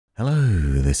Hello,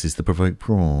 this is the Provoked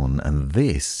Prawn, and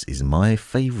this is my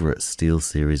favourite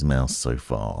SteelSeries mouse so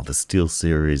far, the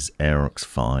SteelSeries Aerox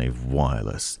 5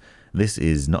 Wireless. This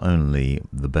is not only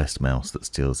the best mouse that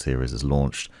SteelSeries has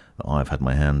launched that I've had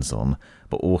my hands on,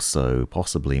 but also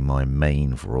possibly my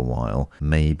main for a while,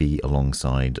 maybe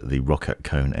alongside the Rocket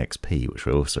Cone XP, which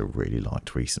I also really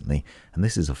liked recently. And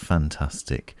this is a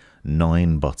fantastic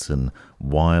 9-button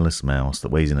wireless mouse that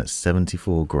weighs in at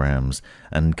 74 grams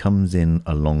and comes in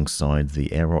alongside the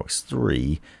Aerox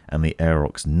 3 and the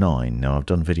Aerox 9. Now, I've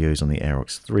done videos on the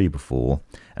Aerox 3 before,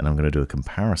 and I'm going to do a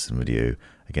comparison video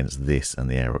against this and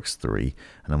the Aerox 3,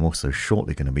 and I'm also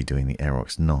shortly going to be doing the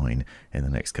Aerox 9 in the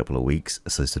next couple of weeks,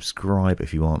 so subscribe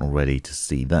if you aren't already to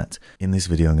see that. In this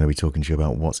video I'm going to be talking to you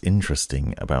about what's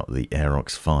interesting about the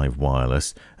Aerox 5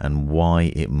 Wireless and why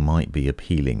it might be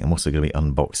appealing. I'm also going to be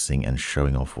unboxing and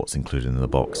showing off what's included in the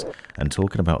box and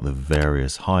talking about the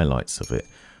various highlights of it.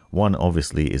 One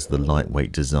obviously is the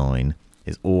lightweight design.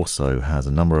 It also has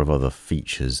a number of other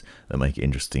features that make it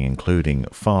interesting, including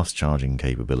fast charging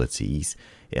capabilities.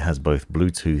 It has both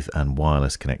Bluetooth and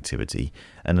wireless connectivity,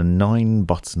 and a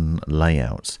 9-button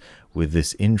layout with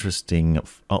this interesting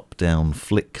up-down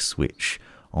flick switch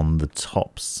on the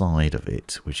top side of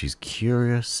it, which is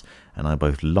curious, and I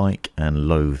both like and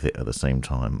loathe it at the same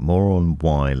time. More on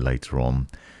why later on.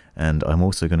 And I'm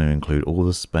also going to include all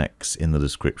the specs in the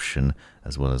description,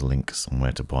 as well as links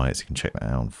somewhere to buy it, so you can check that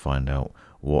out and find out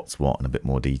what's what in a bit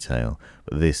more detail.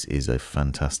 But this is a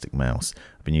fantastic mouse.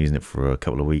 I've been using it for a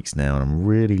couple of weeks now, and I'm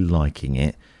really liking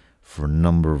it for a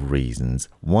number of reasons.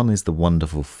 One is the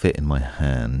wonderful fit in my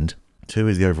hand. 2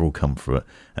 is the overall comfort,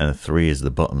 and 3 is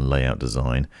the button layout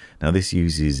design. Now, this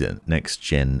uses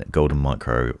next-gen Golden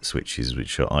Micro switches,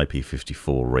 which are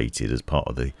IP54 rated as part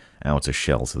of the outer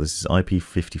shell. So this is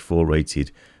IP54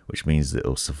 rated, which means that it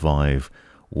will survive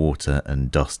water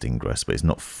and dust ingress, but it's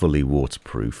not fully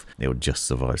waterproof. It will just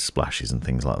survive splashes and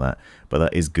things like that. But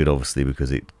that is good, obviously,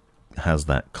 because it has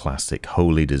that classic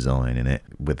holy design in it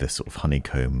with this sort of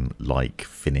honeycomb-like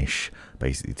finish,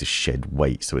 basically to shed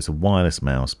weight. So it's a wireless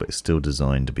mouse, but it's still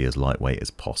designed to be as lightweight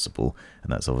as possible,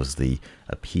 and that's obviously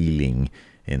appealing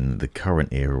in the current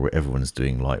era where everyone's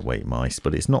doing lightweight mice.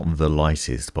 But it's not the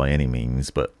lightest by any means,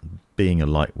 but being a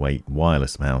lightweight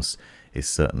wireless mouse is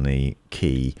certainly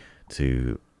key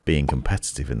to being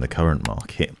competitive in the current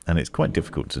market, and it's quite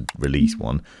difficult to release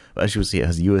one. But as you'll see, it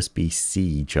has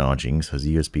USB-C charging, so it has a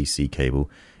USB-C cable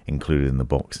included in the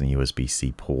box and a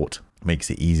USB-C port.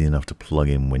 Makes it easy enough to plug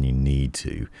in when you need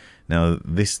to. Now,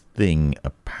 this thing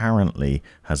apparently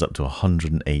has up to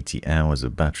 180 hours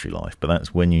of battery life, but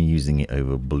that's when you're using it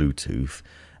over Bluetooth.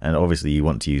 And obviously you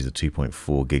want to use a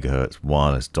 2.4 gigahertz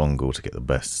wireless dongle to get the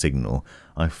best signal.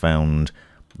 I found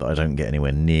that I don't get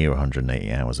anywhere near 180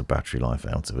 hours of battery life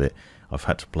out of it. I've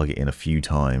had to plug it in a few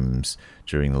times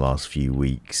during the last few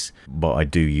weeks, but I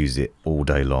do use it all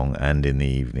day long and in the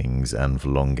evenings and for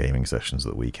long gaming sessions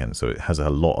at the weekend, so it has a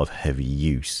lot of heavy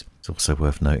use. It's also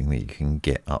worth noting that you can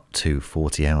get up to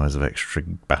 40 hours of extra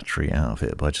battery out of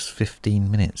it by just 15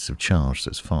 minutes of charge, so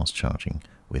it's fast charging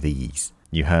with ease.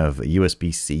 You have a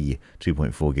USB-C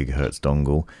 2.4 gigahertz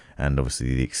dongle, and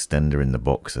obviously the extender in the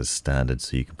box as standard,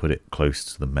 so you can put it close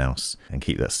to the mouse and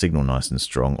keep that signal nice and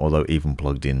strong. Although even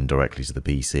plugged in directly to the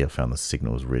PC, I found the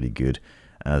signal was really good,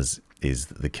 as is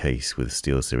the case with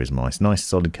SteelSeries mice. Nice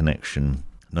solid connection,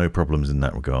 no problems in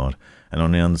that regard. And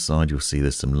on the underside, you'll see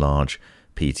there's some large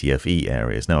PTFE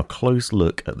areas. Now, a close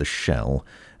look at the shell,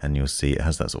 and you'll see it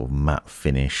has that sort of matte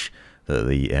finish that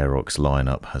the Aerox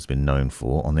lineup has been known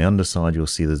for. On the underside, you'll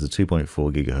see there's a 2.4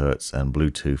 gigahertz and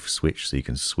Bluetooth switch, so you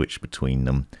can switch between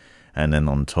them. And then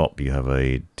on top, you have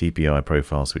a DPI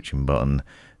profile switching button.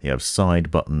 You have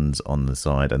side buttons on the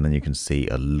side, and then you can see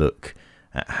a look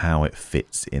at how it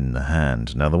fits in the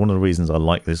hand. Now, one of the reasons I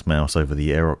like this mouse over the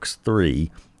Aerox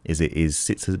 3 is it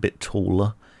sits a bit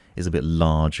taller, is a bit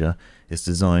larger. It's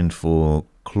designed for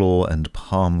claw and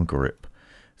palm grip,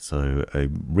 so a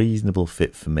reasonable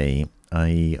fit for me.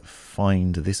 I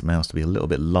find this mouse to be a little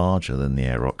bit larger than the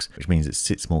Aerox, which means it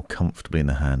sits more comfortably in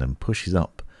the hand and pushes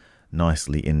up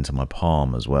nicely into my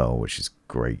palm as well, which is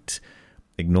great.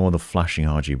 Ignore the flashing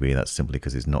RGB, that's simply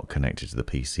because it's not connected to the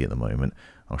PC at the moment.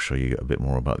 I'll show you a bit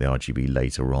more about the RGB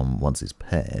later on once it's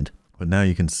paired. But now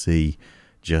you can see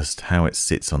just how it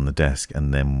sits on the desk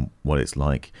and then what it's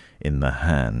like in the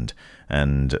hand,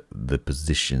 and the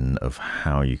position of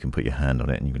how you can put your hand on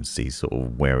it, and you can see sort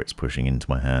of where it's pushing into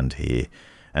my hand here.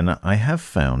 And I have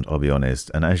found, I'll be honest,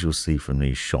 and as you'll see from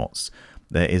these shots,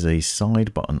 there is a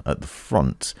side button at the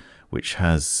front which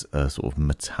has a sort of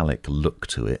metallic look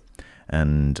to it,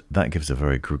 and that gives a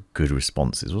very good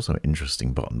response. It's also an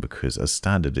interesting button because as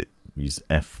standard it use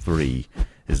F3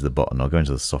 is the button. I'll go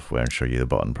into the software and show you the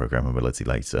button programmability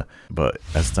later. But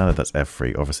as standard, that's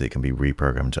F3. Obviously, it can be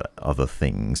reprogrammed to other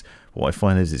things. What I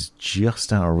find is it's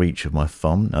just out of reach of my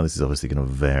thumb. Now, this is obviously going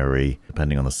to vary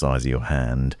depending on the size of your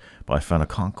hand. But I found I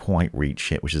can't quite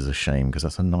reach it, which is a shame because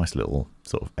that's a nice little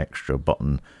sort of extra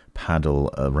button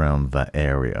paddle around that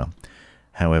area.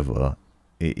 However,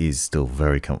 it is still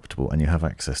very comfortable and you have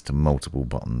access to multiple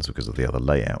buttons because of the other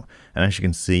layout. And as you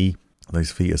can see,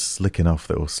 those feet are slick enough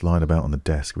that it will slide about on the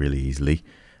desk really easily.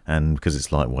 And because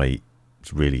it's lightweight,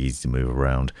 it's really easy to move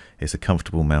around. It's a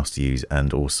comfortable mouse to use,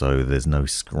 and also there's no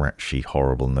scratchy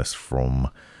horribleness from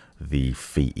the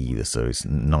feet either, so it's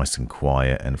nice and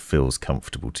quiet and feels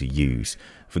comfortable to use.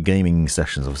 For gaming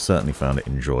sessions, I've certainly found it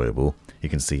enjoyable. You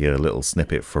can see a little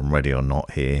snippet from Ready or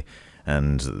Not here,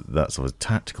 and that's a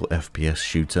tactical FPS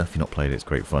shooter. If you've not played it, it's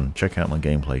great fun. Check out my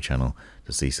gameplay channel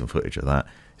to see some footage of that.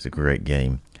 It's a great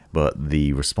game, but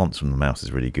the response from the mouse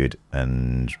is really good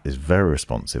and is very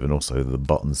responsive, and also the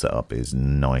button setup is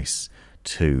nice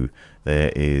too.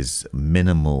 There is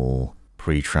minimal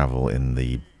pre-travel in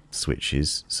the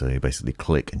switches, so you basically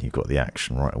click and you've got the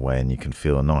action right away, and you can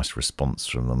feel a nice response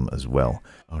from them as well.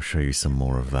 I'll show you some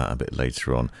more of that a bit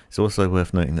later on. It's also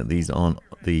worth noting that these aren't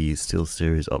the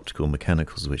SteelSeries optical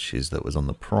mechanical switches that was on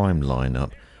the Prime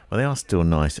lineup, but they are still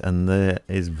nice, and there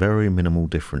is very minimal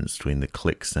difference between the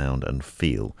click sound and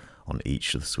feel on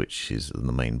each of the switches and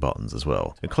the main buttons as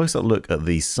well. A close-up look at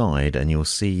the side and you'll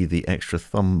see the extra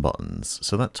thumb buttons.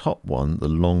 So that top one, the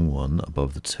long one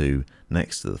above the two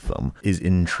next to the thumb, is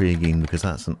intriguing because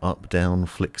that's an up-down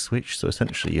flick switch. So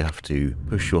essentially you have to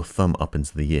push your thumb up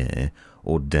into the air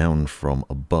or down from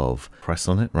above, press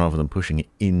on it, rather than pushing it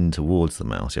in towards the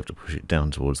mouse. You have to push it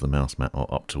down towards the mouse mat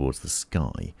or up towards the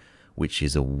sky, which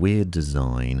is a weird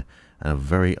design and a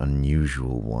very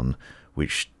unusual one,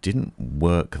 which didn't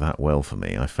work that well for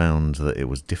me. I found that it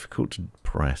was difficult to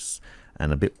press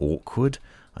and a bit awkward.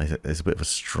 It's a bit of a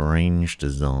strange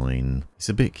design. It's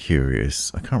a bit curious.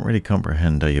 I can't really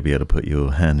comprehend how you'll be able to put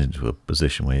your hand into a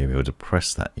position where you'll be able to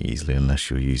press that easily unless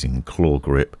you're using claw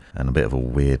grip and a bit of a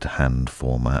weird hand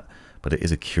format, but it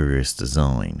is a curious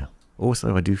design.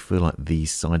 Also, I do feel like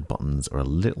these side buttons are a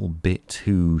little bit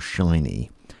too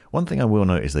shiny. One thing I will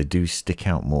note is they do stick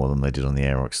out more than they did on the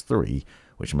Aerox 3,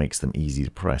 which makes them easy to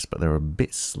press, but they're a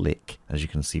bit slick, as you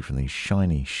can see from these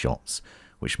shiny shots,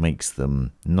 which makes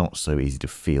them not so easy to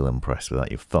feel and press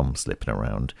without your thumb slipping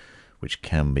around, which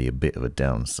can be a bit of a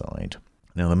downside.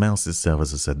 Now, the mouse itself,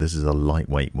 as I said, this is a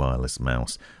lightweight wireless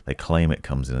mouse. They claim it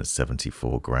comes in at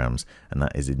 74 grams, and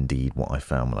that is indeed what I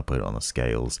found when I put it on the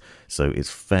scales. So it's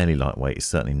fairly lightweight. It's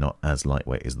certainly not as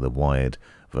lightweight as the wired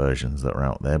versions that are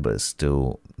out there, but it's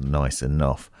still nice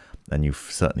enough, and you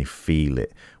certainly feel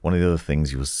it. One of the other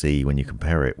things you'll see when you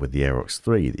compare it with the Aerox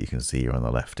 3 that you can see here on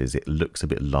the left is it looks a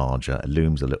bit larger, it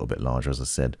looms a little bit larger, as I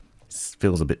said. It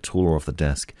feels a bit taller off the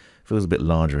desk, feels a bit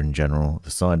larger in general.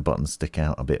 The side buttons stick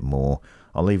out a bit more.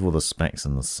 I'll leave all the specs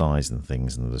and the size and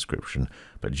things in the description,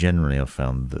 but generally I've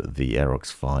found that the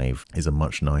Aerox 5 is a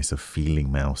much nicer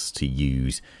feeling mouse to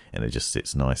use, and it just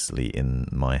sits nicely in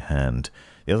my hand.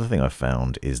 The other thing I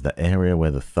found is the area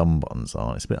where the thumb buttons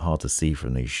are, it's a bit hard to see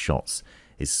from these shots,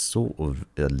 is sort of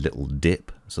a little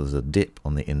dip. So there's a dip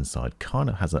on the inside, kind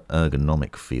of has an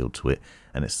ergonomic feel to it,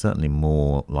 and it's certainly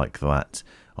more like that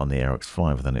on the Aerox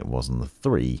 5 than it was on the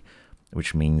 3,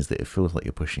 which means that it feels like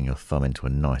you're pushing your thumb into a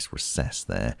nice recess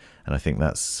there, and I think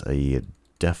that's a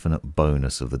definite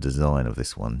bonus of the design of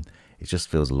this one. It just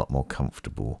feels a lot more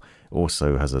comfortable. It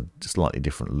also has a slightly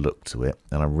different look to it,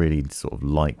 and I really sort of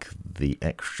like the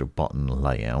extra button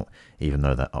layout, even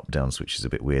though that up-down switch is a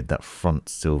bit weird. That front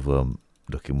silver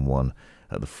looking one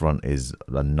at the front is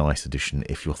a nice addition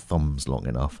if your thumb's long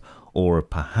enough, or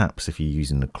perhaps if you're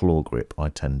using a claw grip. I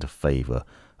tend to favour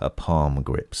a palm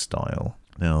grip style.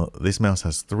 Now, this mouse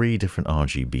has 3 different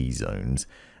RGB zones,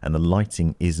 and the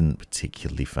lighting isn't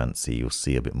particularly fancy. You'll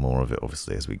see a bit more of it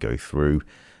obviously as we go through,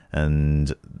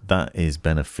 and that is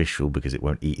beneficial because it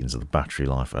won't eat into the battery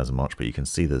life as much, but you can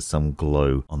see there's some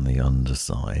glow on the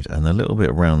underside and a little bit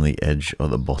around the edge at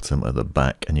the bottom at the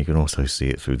back, and you can also see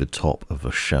it through the top of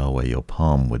the shell where your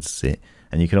palm would sit,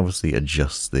 and you can obviously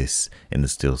adjust this in the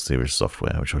SteelSeries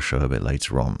software, which I'll show a bit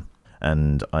later on.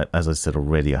 And as I said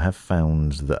already, I have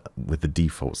found that with the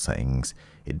default settings,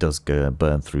 it does go and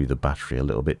burn through the battery a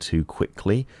little bit too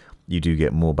quickly. You do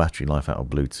get more battery life out of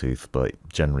Bluetooth, but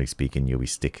generally speaking, you'll be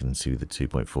sticking to the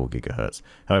 2.4 gigahertz.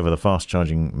 However, the fast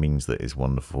charging means that it's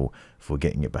wonderful for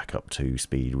getting it back up to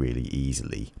speed really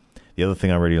easily. The other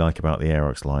thing I really like about the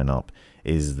Aerox lineup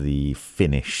is the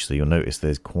finish. So you'll notice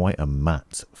there's quite a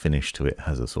matte finish to it. It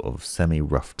has a sort of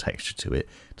semi-rough texture to it.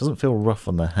 It doesn't feel rough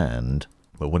on the hand,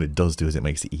 but what it does do is it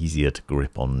makes it easier to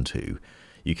grip onto.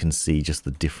 You can see just the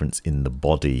difference in the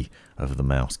body of the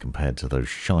mouse compared to those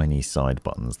shiny side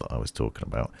buttons that I was talking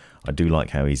about. I do like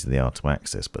how easy they are to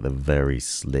access, but they're very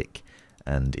slick,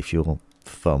 and if your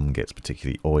thumb gets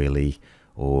particularly oily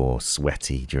or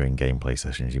sweaty during gameplay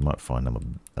sessions, you might find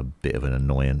them a bit of an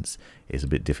annoyance. It's a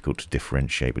bit difficult to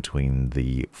differentiate between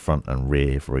the front and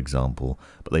rear, for example,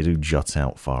 but they do jut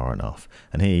out far enough.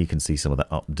 And here you can see some of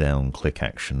the up-down click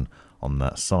action on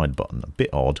that side button. A bit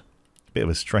odd, a bit of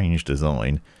a strange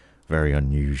design, very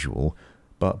unusual,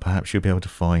 but perhaps you'll be able to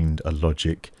find a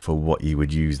logic for what you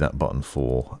would use that button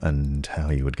for and how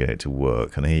you would get it to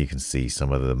work. And here you can see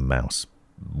some of the mouse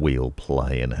wheel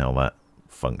play and how that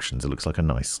functions. It looks like a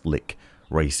nice slick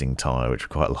racing tyre, which I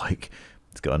quite like.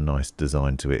 It's got a nice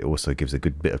design to it. It also gives a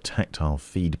good bit of tactile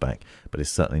feedback, but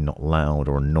it's certainly not loud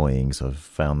or annoying, so I've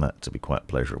found that to be quite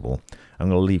pleasurable. I'm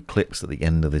going to leave clips at the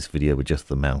end of this video with just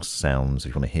the mouse sounds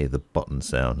if you want to hear the button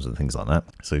sounds and things like that.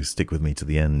 So stick with me to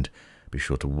the end. Be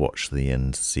sure to watch the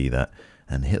end to see that,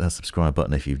 and hit that subscribe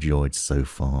button if you've enjoyed so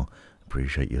far.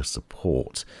 Appreciate your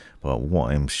support. But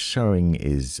what I'm showing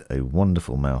is a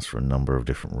wonderful mouse for a number of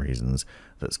different reasons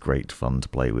that's great fun to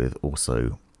play with.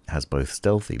 Also has both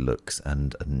stealthy looks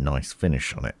and a nice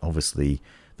finish on it. Obviously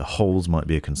the holes might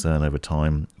be a concern over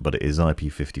time, but it is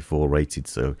IP54 rated,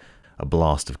 so a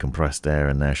blast of compressed air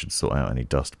in there should sort out any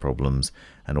dust problems,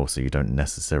 and also you don't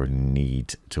necessarily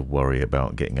need to worry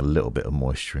about getting a little bit of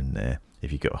moisture in there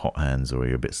if you get hot hands or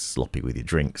you're a bit sloppy with your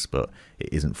drinks, but it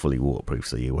isn't fully waterproof,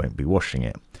 so you won't be washing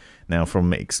it. Now,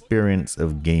 from experience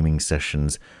of gaming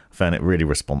sessions, I found it really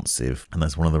responsive, and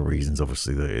that's one of the reasons,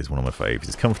 obviously, that it is one of my favourites.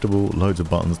 It's comfortable, loads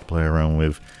of buttons to play around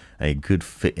with, a good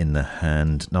fit in the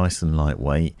hand, nice and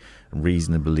lightweight,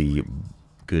 reasonably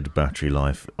good battery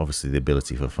life, obviously the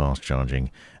ability for fast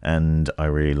charging, and I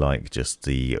really like just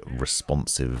the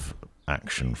responsive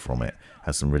action from it.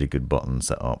 Has some really good buttons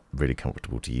set up, really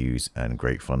comfortable to use and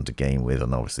great fun to game with,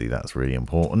 and obviously that's really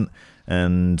important,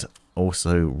 and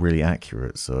also really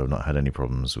accurate, so I've not had any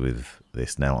problems with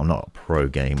this. Now, I'm not a pro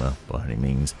gamer by any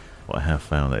means, but I have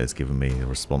found that it's given me the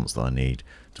response that I need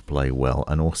to play well,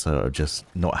 and also I've just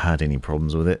not had any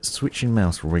problems with it. Switching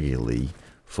mouse regularly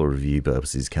for review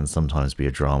purposes can sometimes be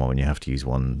a drama when you have to use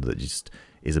one that just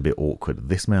is a bit awkward.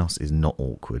 This mouse is not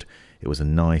awkward. It was a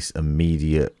nice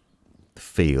immediate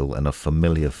feel and a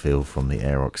familiar feel from the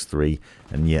Aerox 3,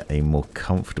 and yet a more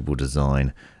comfortable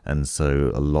design, and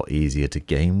so a lot easier to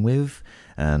game with,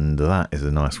 and that is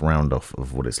a nice round off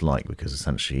of what it's like, because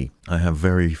essentially I have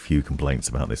very few complaints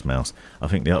about this mouse. I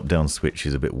think the up down switch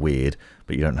is a bit weird,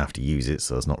 but you don't have to use it,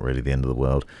 so it's not really the end of the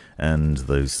world, and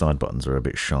those side buttons are a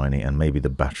bit shiny, and maybe the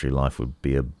battery life would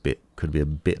be could be a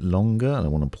bit longer, and I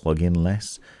want to plug in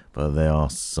less, but there are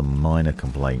some minor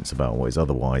complaints about what is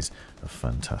otherwise a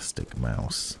fantastic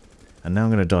mouse. And now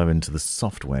I'm going to dive into the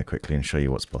software quickly and show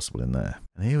you what's possible in there.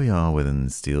 And here we are within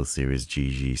SteelSeries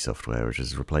GG software, which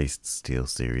has replaced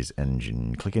SteelSeries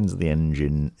Engine. Click into the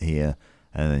engine here,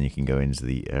 and then you can go into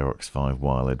the Aerox 5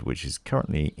 wired, which is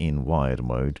currently in wired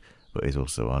mode, but is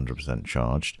also 100%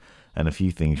 charged. And a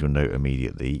few things you'll note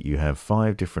immediately. You have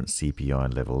 5 different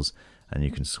CPI levels, and you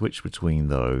can switch between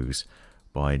those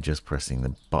by just pressing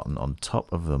the button on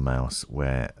top of the mouse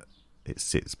where it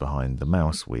sits behind the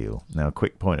mouse wheel. Now, a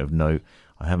quick point of note,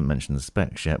 I haven't mentioned the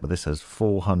specs yet, but this has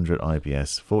 400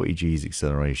 IPS, 40 Gs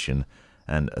acceleration,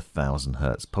 and 1000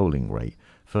 Hz polling rate.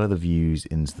 Further views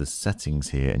into the settings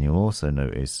here, and you'll also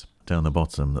notice down the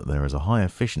bottom that there is a high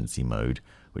efficiency mode,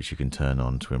 which you can turn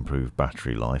on to improve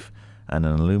battery life, and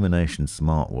an illumination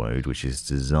smart mode, which is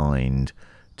designed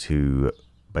to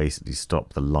basically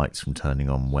stop the lights from turning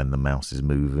on when the mouse is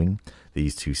moving.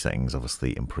 These two settings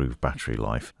obviously improve battery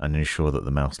life and ensure that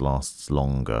the mouse lasts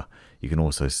longer. You can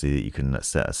also see that you can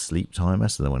set a sleep timer,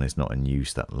 so that when it's not in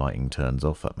use that lighting turns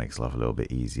off. That makes life a little bit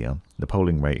easier. The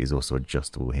polling rate is also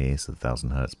adjustable here, so 1000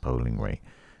 Hz polling rate.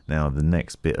 Now, the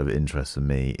next bit of interest for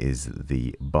me is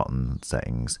the button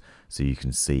settings. So you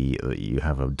can see that you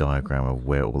have a diagram of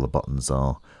where all the buttons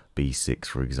are. B6,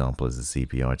 for example, is the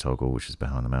CPI toggle, which is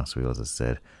behind the mouse wheel, as I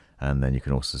said. And then you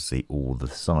can also see all the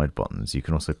side buttons. You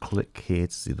can also click here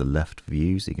to see the left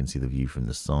view, so you can see the view from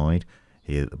the side.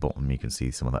 Here at the bottom you can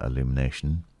see some of that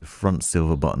illumination. The front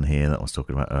silver button here that I was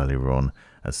talking about earlier on,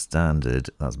 as standard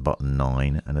that's button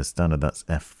 9, and as standard that's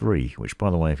F3, which, by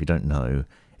the way, if you don't know,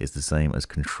 it's the same as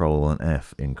Control and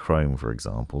F in Chrome, for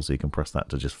example. So you can press that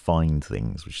to just find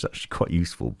things, which is actually quite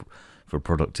useful for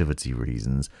productivity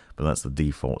reasons. But that's the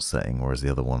default setting, whereas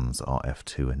the other ones are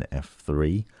F2 and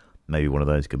F3. Maybe one of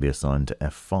those could be assigned to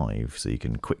F5, so you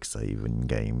can quick save in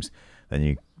games. Then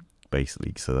you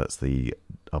basically, so that's the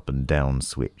up and down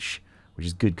switch, which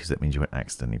is good because that means you won't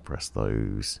accidentally press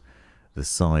those. The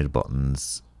side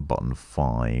buttons, button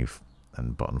 5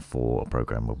 and button 4 are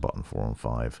programmable. Button 4 and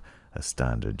 5 are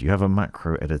standard. You have a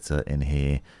macro editor in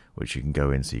here which you can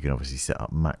go in, so you can obviously set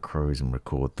up macros and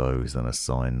record those and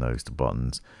assign those to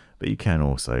buttons, but you can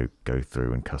also go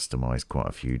through and customize quite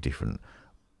a few different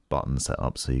button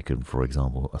setups. So you can, for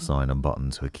example, assign a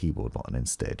button to a keyboard button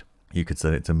instead. You could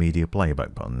set it to media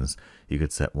playback buttons. You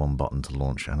could set one button to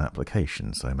launch an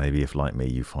application. So maybe if, like me,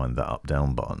 you find that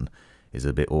up-down button is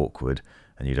a bit awkward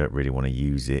and you don't really want to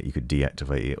use it, you could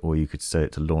deactivate it, or you could set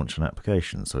it to launch an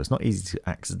application. So it's not easy to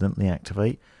accidentally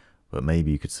activate, but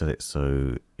maybe you could set it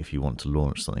so if you want to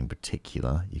launch something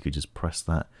particular, you could just press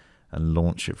that and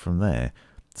launch it from there.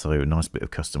 So a nice bit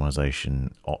of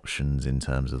customization options in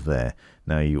terms of there.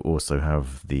 Now you also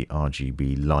have the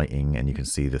RGB lighting, and you can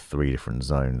see the 3 different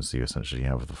zones. So you essentially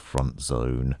have the front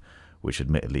zone, which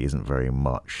admittedly isn't very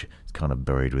much. It's kind of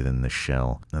buried within the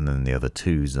shell. And then the other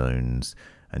 2 zones,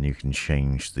 and you can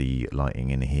change the lighting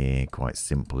in here quite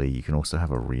simply. You can also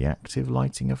have a reactive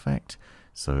lighting effect.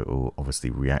 So it will obviously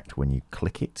react when you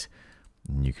click it.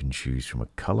 And you can choose from a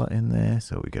color in there.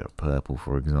 So we get a purple,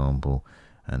 for example,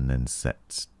 and then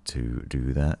set to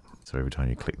do that. So every time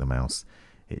you click the mouse,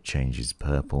 it changes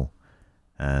purple.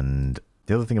 And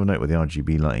the other thing of note with the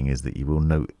RGB lighting is that you will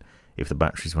note if the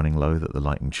battery's running low that the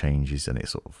lighting changes, and it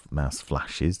sort of mouse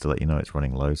flashes to let you know it's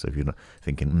running low. So if you're not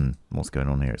thinking, what's going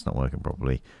on here, it's not working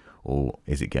properly, or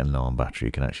is it getting low on battery,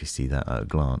 you can actually see that at a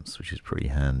glance, which is pretty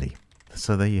handy.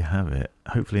 So there you have it.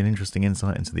 Hopefully an interesting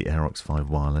insight into the Aerox 5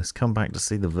 wireless. Come back to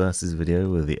see the versus video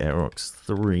with the Aerox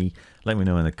 3. Let me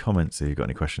know in the comments if you've got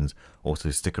any questions. Also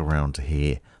stick around to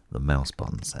hear the mouse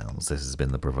button sounds. This has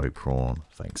been the Provoked Prawn.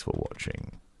 Thanks for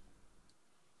watching.